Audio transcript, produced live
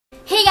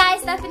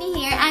Stephanie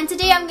here, and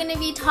today I'm going to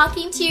be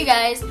talking to you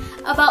guys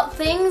about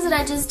things that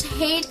I just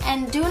hate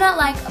and do not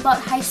like about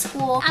high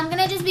school. I'm going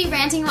to just be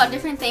ranting about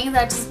different things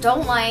that I just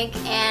don't like,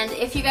 and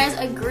if you guys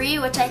agree,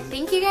 which I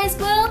think you guys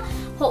will,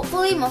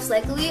 hopefully, most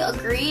likely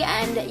agree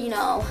and, you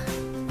know,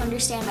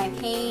 understand my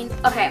pain.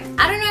 Okay,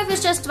 I don't know if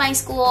it's just my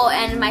school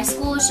and my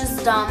school is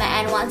just dumb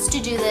and wants to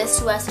do this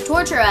to us to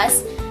torture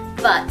us,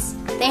 but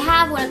they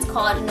have what it's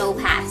called no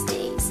pass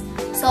days.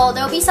 So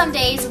there'll be some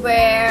days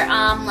where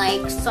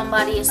like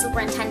somebody, a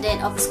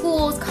superintendent of the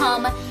schools,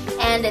 come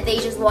and they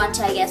just want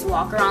to, I guess,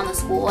 walk around the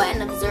school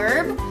and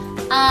observe.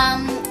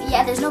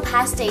 Yeah, there's no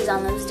pass days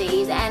on those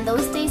days, and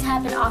those days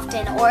happen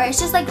often, or it's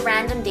just like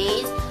random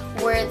days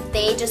where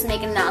they just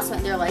make an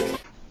announcement. They're like,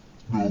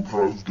 no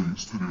pass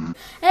days today. And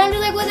I'm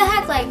just like, what the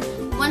heck? Like,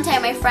 one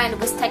time my friend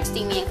was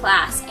texting me in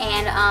class,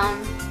 and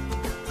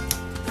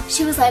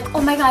she was like,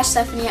 oh my gosh,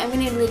 Stephanie, I'm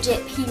gonna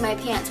legit pee my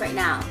pants right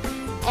now.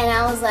 And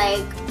I was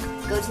like,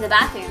 go to the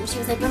bathroom. She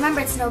was like,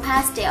 remember, it's no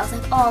pass day. I was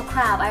like, oh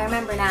crap, I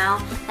remember now.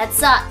 That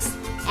sucks.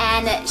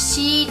 And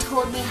she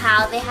told me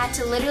how they had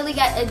to literally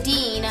get a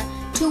dean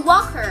to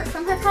walk her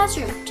from her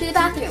classroom to the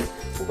bathroom,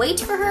 wait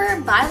for her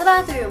by the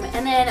bathroom,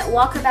 and then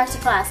walk her back to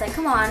class. Like,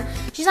 come on,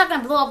 she's not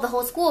gonna blow up the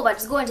whole school by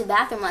just going to the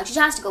bathroom. Like, she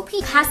just has to go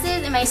pee.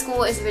 Passes in my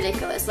school is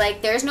ridiculous.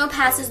 Like, there's no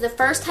passes the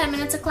first 10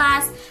 minutes of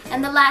class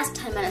and the last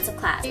 10 minutes of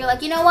class. You're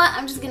like, you know what,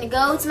 I'm just gonna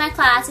go to my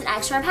class and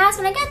ask for a pass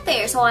when I get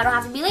there so I don't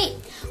have to be late,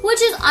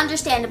 which is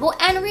understandable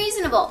and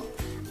reasonable.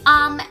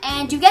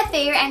 And you get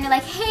there and you're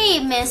like,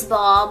 hey, Miss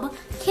Bob,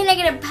 can I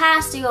get a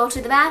pass to go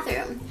to the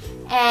bathroom?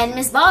 And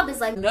Miss Bob is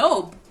like,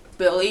 no,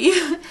 Billy,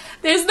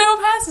 there's no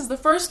passes the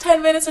first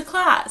 10 minutes of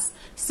class.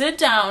 Sit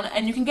down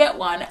and you can get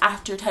one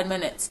after 10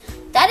 minutes.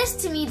 That is,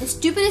 to me, the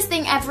stupidest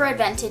thing ever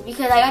invented,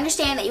 because I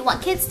understand that you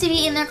want kids to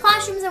be in their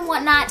classrooms and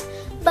whatnot,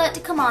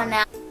 but come on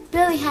now.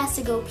 Billy has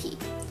to go pee.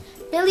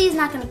 Billy is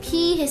not going to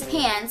pee his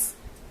pants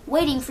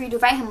waiting for you to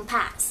write him a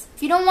pass.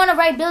 If you don't want to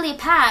write Billy a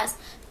pass,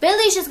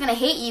 Billy's just going to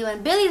hate you,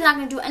 and Billy's not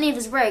going to do any of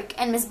his work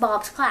in Miss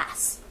Bob's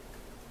class.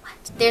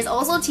 What? There's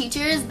also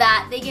teachers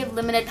that they give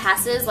limited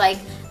passes. Like,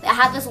 I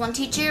have this one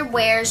teacher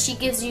where she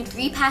gives you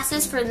 3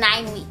 passes for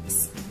 9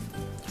 weeks.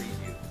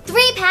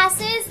 3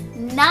 passes,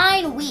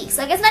 9 weeks.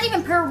 Like, it's not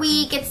even per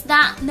week. It's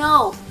not,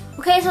 no.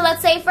 Okay, so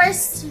let's say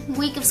first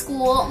week of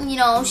school, you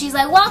know, she's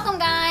like, welcome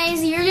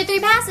guys, here's your 3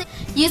 passes.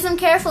 Use them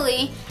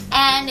carefully.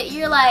 And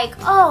you're like,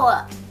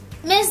 oh,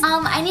 Miss,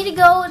 I need to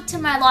go to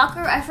my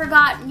locker. I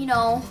forgot, you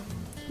know,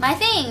 my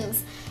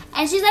things.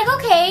 And she's like,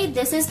 okay,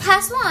 this is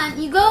pass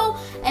 1. You go,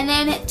 and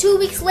then 2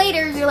 weeks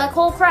later, you're like,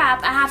 oh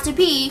crap, I have to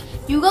pee.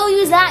 You go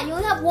use that, you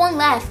only have 1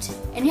 left.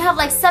 And you have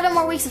like 7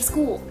 more weeks of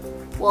school.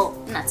 Well,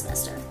 not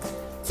semester.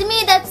 To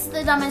me, that's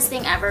the dumbest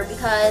thing ever,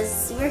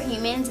 because we're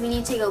humans, we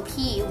need to go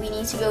pee, we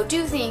need to go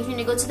do things, we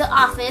need to go to the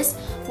office.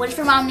 What if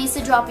your mom needs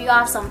to drop you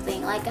off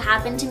something? Like, it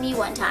happened to me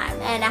one time,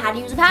 and I had to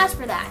use a pass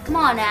for that. Come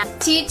on now.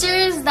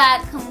 Teachers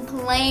that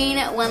complain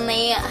when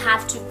they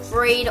have to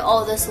grade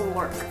all this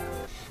work.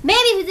 Maybe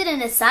if you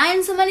didn't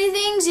assign so many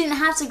things, you didn't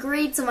have to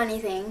grade so many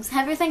things.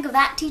 Have you ever think of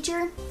that,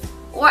 teacher?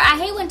 Or I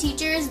hate when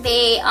teachers,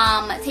 they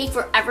take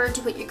forever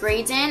to put your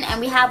grades in,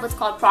 and we have what's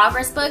called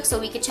progress books so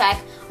we could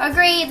check our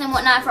grades and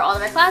whatnot for all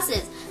of our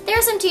classes. There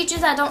are some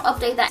teachers that don't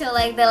update that till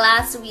like the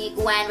last week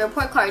when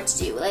report cards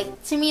due.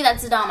 Like, to me,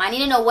 that's dumb. I need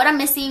to know what I'm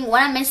missing,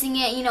 when I'm missing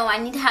it, you know, I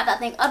need to have that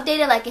thing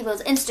updated like if it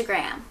was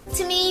Instagram.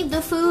 To me,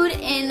 the food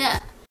in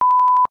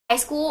high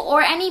school,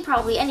 or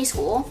probably any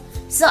school,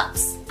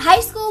 sucks. High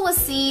school was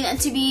seen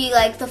to be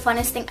like the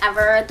funnest thing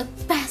ever, the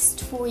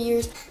best 4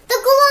 years. The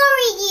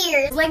glory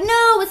years! Like,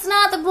 no, it's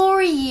not the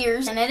glory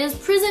years. And it is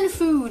prison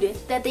food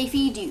that they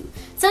feed you.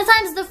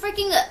 Sometimes the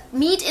freaking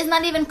meat is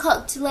not even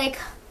cooked. Like,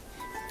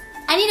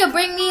 I need to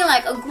bring me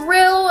like a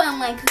grill and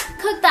like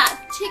cook that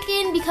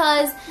chicken,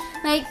 because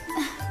like,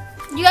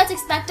 you guys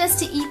expect us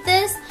to eat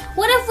this?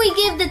 What if we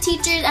give the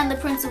teachers and the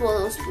principal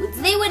those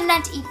foods? They would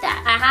not eat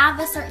that. I have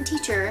a certain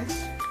teacher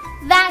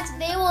that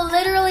they will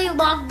literally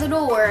lock the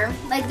door.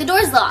 Like, the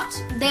door's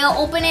locked. They'll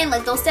open it,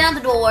 like they'll stand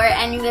at the door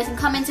and you guys can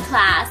come into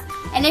class.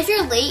 And if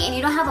you're late and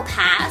you don't have a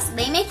pass,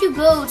 they make you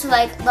go to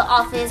like the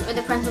office or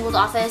the principal's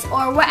office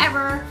or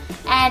wherever,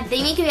 and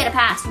they make you get a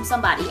pass from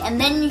somebody, and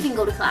then you can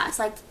go to class.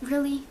 Like,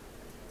 really?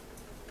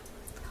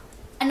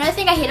 Another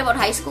thing I hate about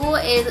high school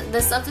is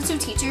the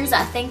substitute teachers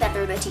that think that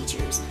they're the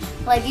teachers.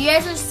 Like, you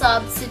guys are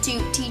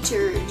substitute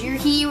teachers. You're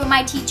here when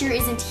my teacher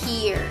isn't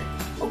here.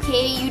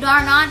 Okay, you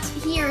are not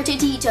here to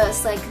teach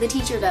us like the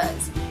teacher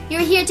does.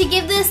 You're here to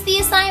give us the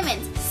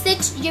assignment.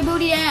 Sit your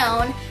booty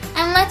down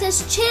and let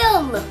us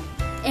chill.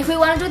 If we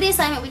want to do the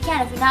assignment, we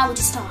can. If not, we'll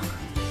just talk.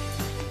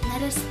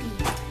 Let us be.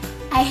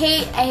 I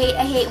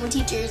hate when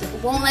teachers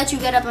won't let you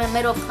get up in the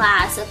middle of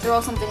class to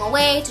throw something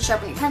away, to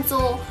sharpen your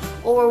pencil,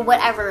 or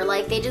whatever.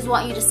 Like, they just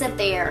want you to sit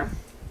there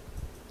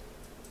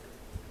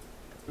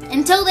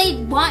until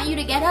they want you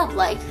to get up.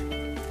 Like,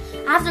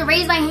 I have to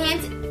raise my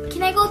hands.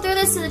 Can I go throw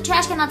this to the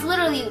trash can that's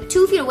literally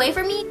 2 feet away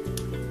from me?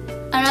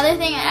 Another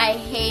thing I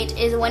hate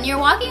is when you're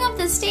walking up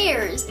the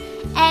stairs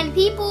and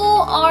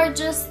people are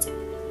just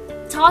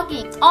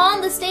talking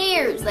on the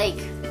stairs. Like,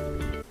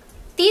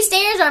 These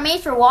stairs are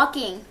made for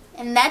walking,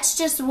 and that's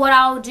just what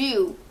I'll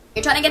do.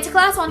 You're trying to get to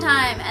class on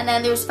time, and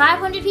then there's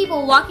 500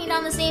 people walking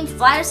down the same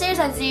flight of stairs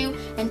as you,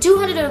 and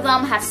 200 of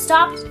them have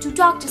stopped to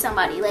talk to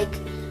somebody. Like,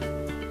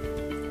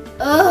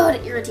 ugh,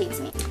 it irritates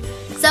me.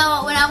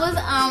 So when I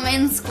was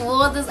in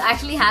school, this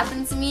actually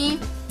happened to me,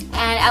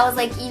 and I was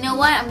like, you know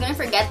what, I'm gonna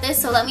forget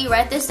this, so let me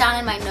write this down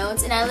in my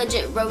notes. And I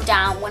legit wrote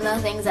down one of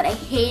the things that I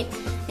hate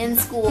in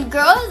school.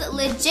 Girls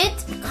legit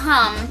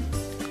come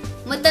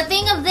with the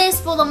thing of this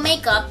full of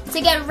makeup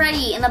to get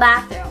ready in the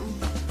bathroom.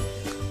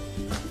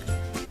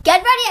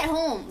 Get ready at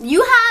home.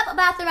 You have a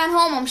bathroom at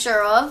home, I'm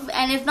sure of,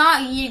 and if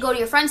not, you need to go to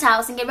your friend's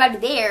house and get ready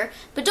there,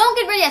 but don't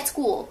get ready at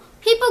school.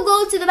 People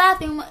go to the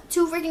bathroom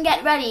to freaking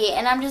get ready,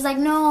 and I'm just like,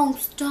 no,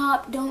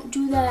 stop, don't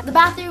do that. The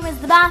bathroom is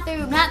the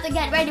bathroom, not to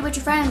get ready with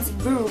your friends.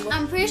 Boom.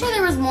 I'm pretty sure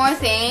there was more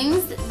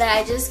things that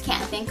I just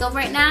can't think of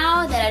right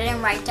now that I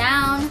didn't write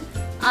down.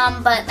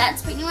 But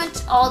that's pretty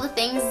much all the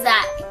things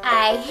that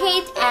I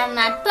hate and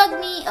that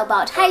bug me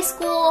about high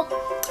school.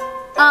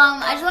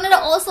 I just wanted to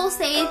also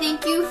say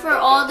thank you for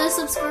all the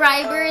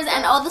subscribers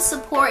and all the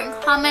support and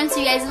comments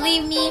you guys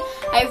leave me.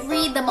 I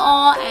read them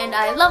all and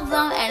I love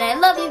them and I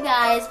love you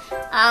guys.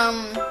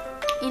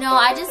 You know,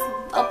 I just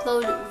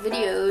upload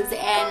videos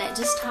and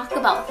just talk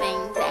about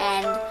things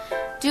and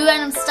do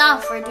random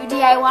stuff or do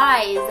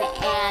DIYs,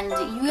 and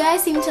you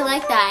guys seem to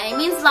like that, and it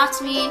means a lot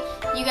to me.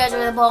 You guys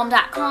are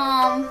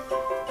thebomb.com.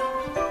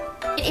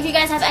 If you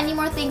guys have any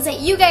more things that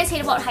you guys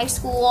hate about high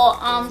school,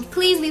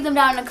 please leave them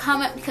down in a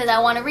comment because I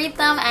want to read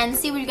them and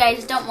see what you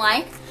guys don't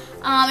like.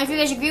 If you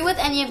guys agree with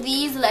any of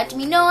these, let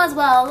me know as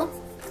well.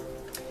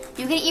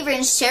 You can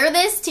even share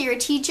this to your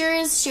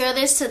teachers, share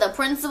this to the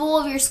principal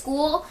of your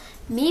school.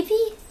 Maybe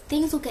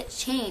things will get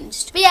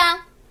changed. But yeah,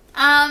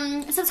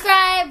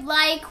 subscribe,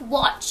 like,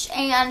 watch,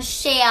 and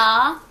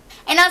share.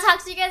 And I'll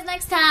talk to you guys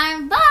next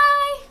time.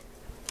 Bye!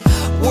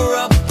 We're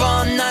up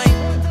all night.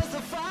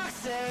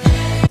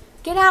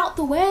 Get out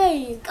the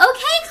way.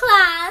 Okay,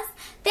 class.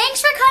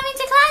 Thanks for coming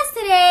to class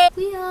today.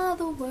 We are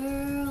the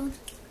world.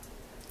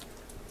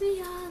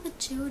 We are the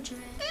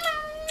children.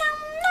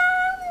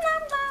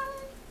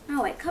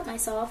 Oh, I cut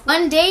myself.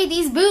 One day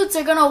these boots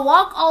are gonna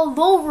walk all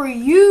over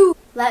you.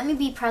 Let me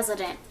be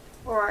president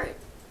or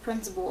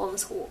principal of the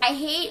school. I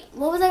hate,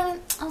 what was I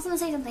was gonna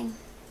say something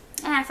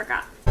and I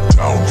forgot.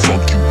 Down,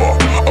 funk you up,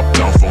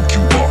 down, funk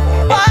you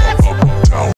up.